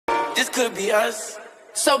this could be us.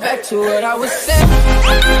 So back to what I was saying.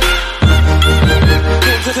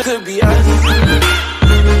 Could be us.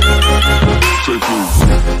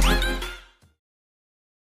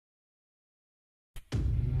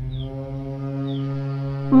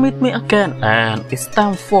 Meet me again, and it's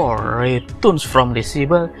time for returns from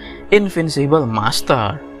Disable Invincible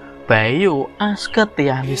Master. Bayu asked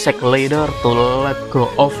Tianyi leader to let go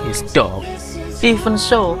of his dog. Even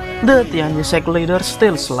so, the Tianyi leader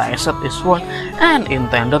still slashed his sword and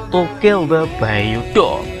intended to kill the Bayu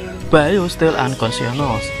dog. Bayu still unconscious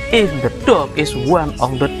if the dog is one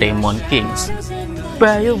of the demon kings.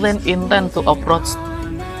 Bayu then intend to approach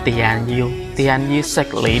Tianyi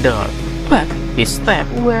leader, but his steps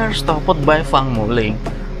were stopped by Fang Muling.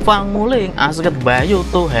 Fang Muling asked Bayu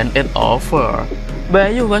to hand it over.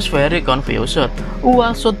 Bayu was very confused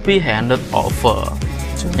what should be handed over.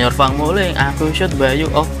 Junior Fang Muling accused Bayu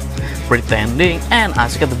of pretending and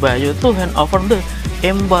asked Bayu to hand over the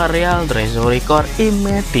Imperial Treasury Core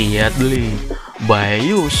immediately.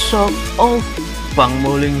 Bayu shocked of Fang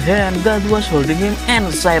Muling's hand that was holding him and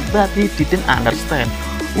said that he didn't understand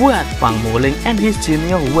what Fang Muling and his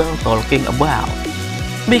junior were talking about.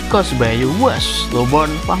 Because Bayu was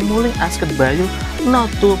stubborn, Fang Muling asked Bayu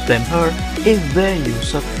not to blame her if they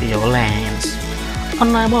used violence.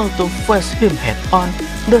 Unable to face him head-on,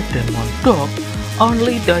 the demon dog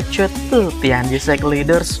only dodged the Tianyi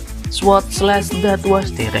leader's sword slash that was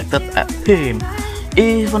directed at him.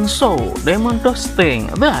 Even so, demon dogs think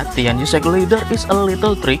that Tianyi leader is a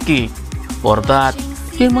little tricky. For that,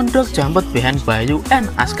 demon dog jumped behind Bayu and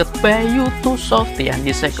asked Bayu to solve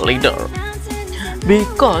Tianyi leader.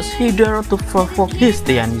 Because he dared to provoke his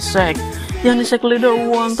Tianyi leader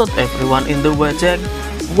wanted everyone in the white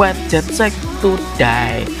jet sack to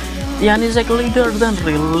die. Tianyi leader then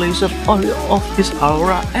released all of his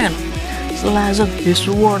aura and slashed his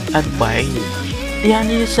sword at Bayu.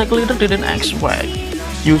 Tianyi leader didn't expect.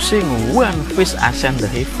 Using one fist ascend the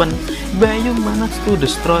heaven, Bayu managed to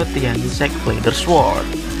destroy Tianyi leader's sword.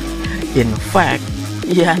 In fact,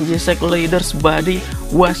 Tianyi leader's body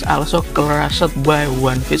was also crushed by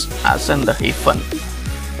one fist ascend the heaven.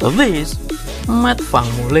 This made Fang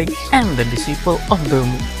Muling and the disciple of the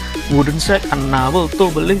wooden sack unable to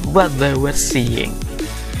believe what they were seeing.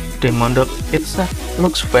 Demon dog itself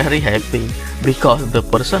looks very happy because the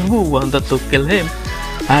person who wanted to kill him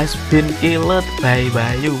has been killed by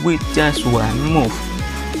Bayu with just one move.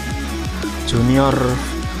 Junior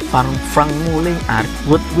Fang Muling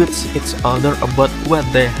argued with each other about what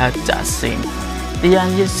they had just seen.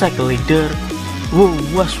 Tianyi leader, who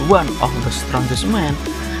was one of the strongest men,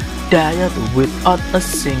 died without a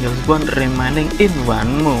single bone remaining in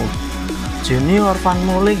one move. Junior Fang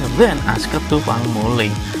Muling then asked to Fang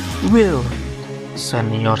Muling, will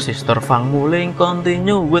senior sister Fang Muling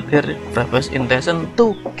continue with her previous intention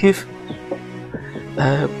to give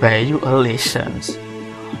Bayu a lesson?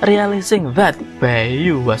 Realizing that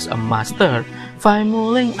Bayu was a master, Fang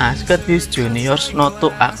Muling asked his juniors not to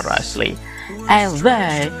act rashly, and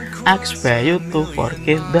they asked Bayu to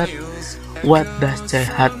forgive that what that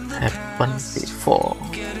had happened before.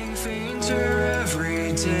 Getting fainter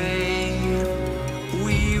every day.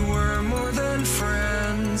 We were more than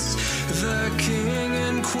friends. The king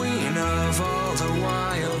and queen of all the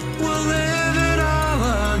wild. We'll live it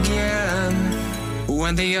all again.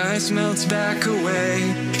 When the ice melts back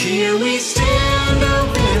away, here we stand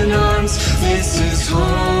open arms. This is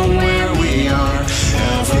home where we are,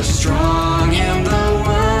 ever strong in the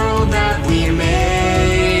world that we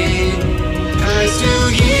made. I still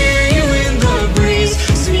hear you in the breeze,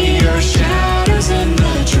 see your shadows in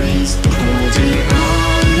the trees, holding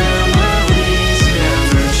on, memories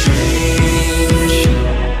never change.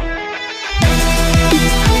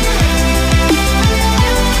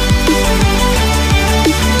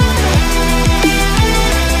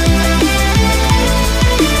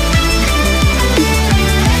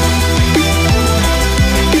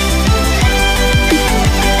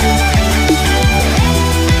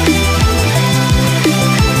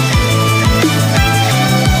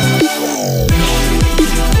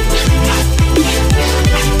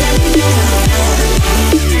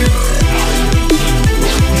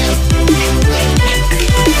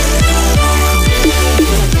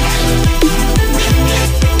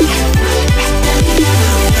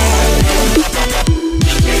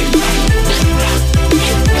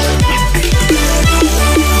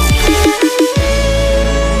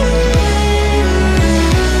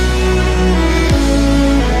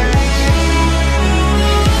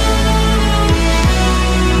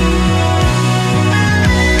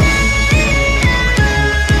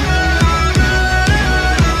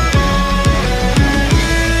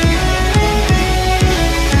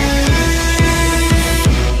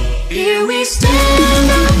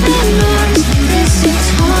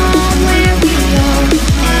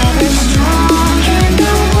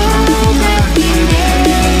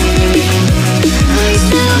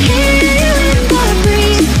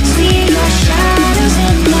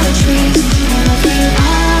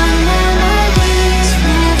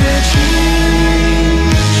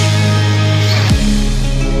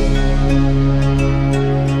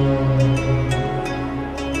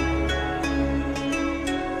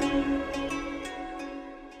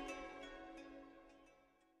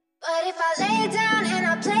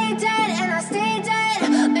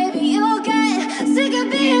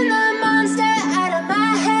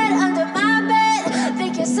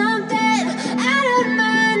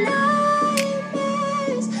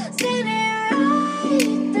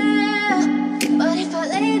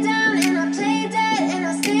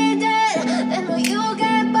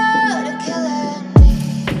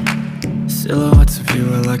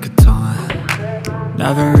 like a taunt.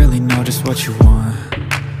 Never really know just what you want.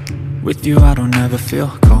 With you I don't ever feel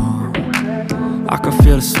calm. I can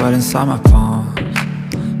feel the sweat inside my palms.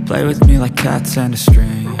 Play with me like cats and a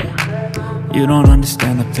string. You don't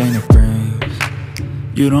understand the pain it brings.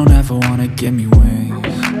 You don't ever wanna give me wings.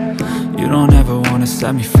 You don't ever wanna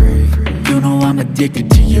set me free. You know I'm addicted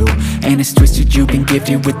to you, and it's twisted, you've been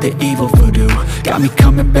gifted with the evil voodoo. Got me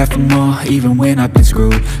coming back for more, even when I've been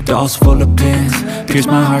screwed. Dolls full of pins, pierce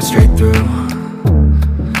my heart straight through.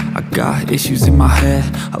 I got issues in my head,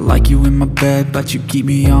 I like you in my bed, but you keep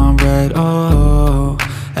me on red. Oh,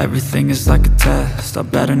 everything is like a test, I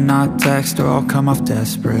better not text or I'll come off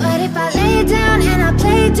desperate. But if I lay down and I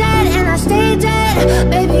play dead and I stay dead,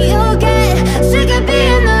 baby you'll get sick of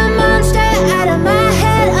being the monster out of my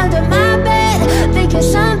head, under my bed, thinking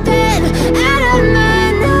something out of my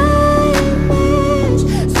nightmares,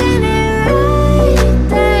 standing right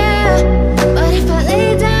there. But if I lay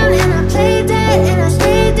down and I play dead and I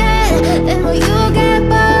stay dead, then will you get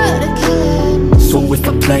bored of killing me? So if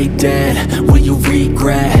I play dead, will you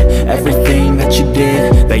regret everything that you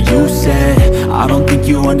did, that you said? I don't think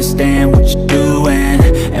you understand what you're doing,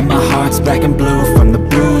 and my heart's black and blue from the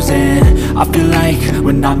bruising. I feel like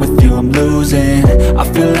when I'm with you I'm losing. I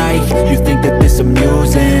feel like you think that this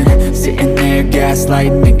amusing, sitting there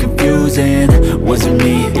gaslighting and confusing. Was it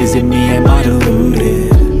me? Is it me? Am I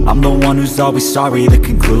deluded? I'm the one who's always sorry, the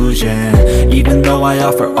conclusion, even though I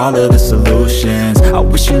offer all of the solutions. I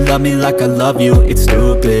wish you loved me like I love you, it's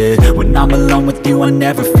stupid. When I'm alone with you I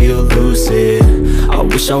never feel lucid. I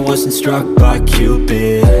wish I wasn't struck by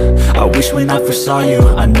Cupid. I wish when I first saw you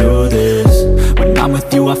I knew this. When I'm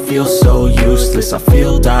with you I feel so useless, I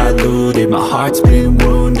feel diluted, my heart's been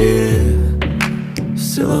wounded.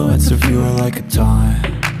 Silhouettes of you are like a taunt.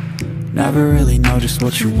 Never really know just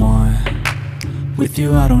what you want. With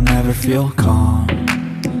you I don't ever feel calm.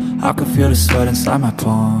 I can feel the sweat inside my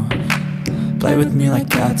palms. Play with me like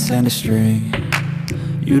cats and a string.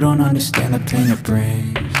 You don't understand the pain it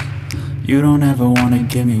brings. You don't ever wanna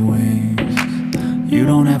give me wings. You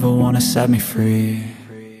don't ever wanna set me free.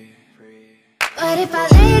 But if I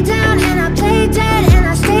lay down and I play dead and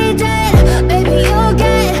I stay dead, baby you'll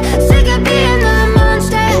get sick of being the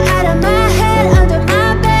monster out of my head, under my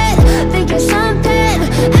bed, thinking something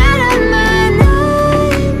out of my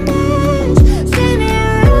nightmares,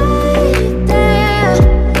 standing right there.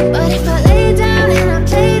 But if I lay down and I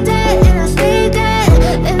play dead and I stay dead,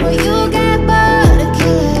 then will you get bored of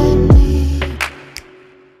killing me?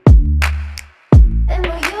 Then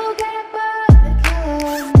will you get bored of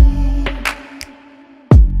killing me?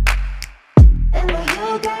 And will you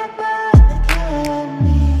get bored of killing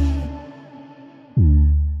me?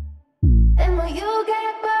 And will you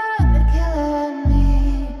get bored of killing me?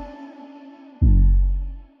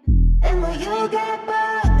 And will you get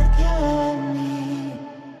bored of killing me?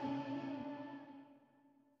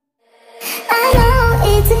 I know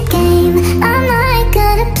it's a game I'm not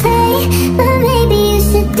gonna play, but maybe you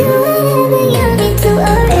should do whatever you need to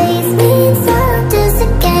erase me. It's all just a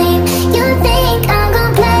game. You think I'm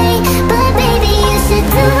gonna play, but baby you should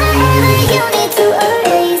do whatever you need to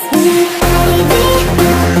erase me. Baby,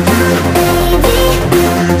 baby,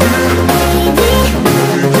 baby,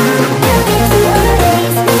 you need to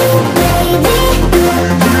erase me. Baby,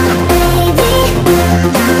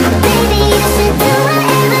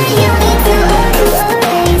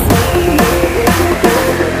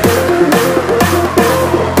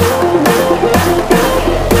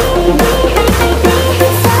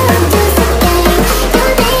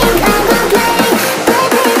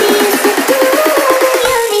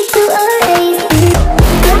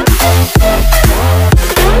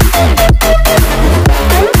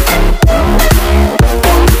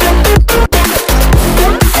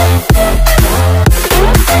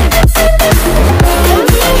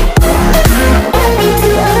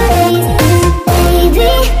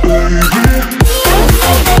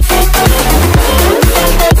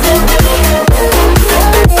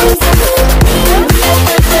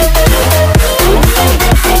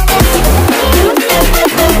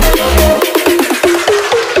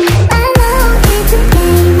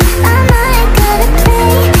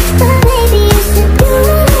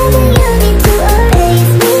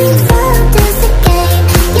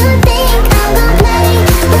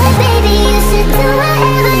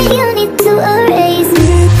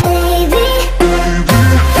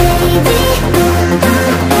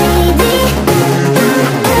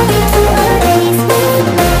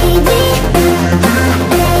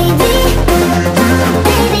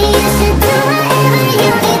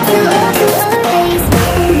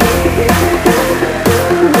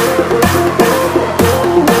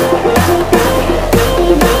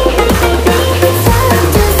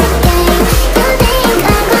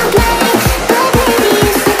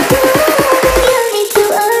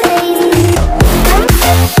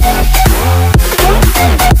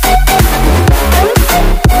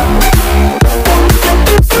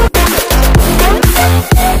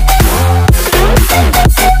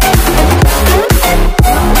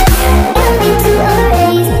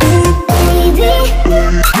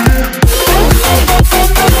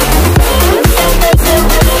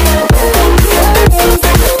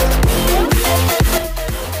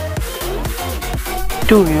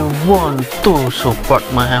 Do you want to support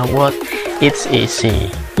my work? It's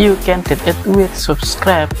easy. You can do it with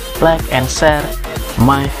subscribe, like, and share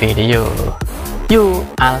my video. You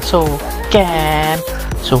also can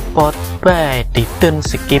support by didn't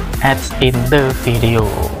skip ads in the video.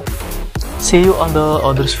 See you on the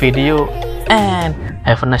other video and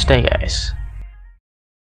have a nice day, guys.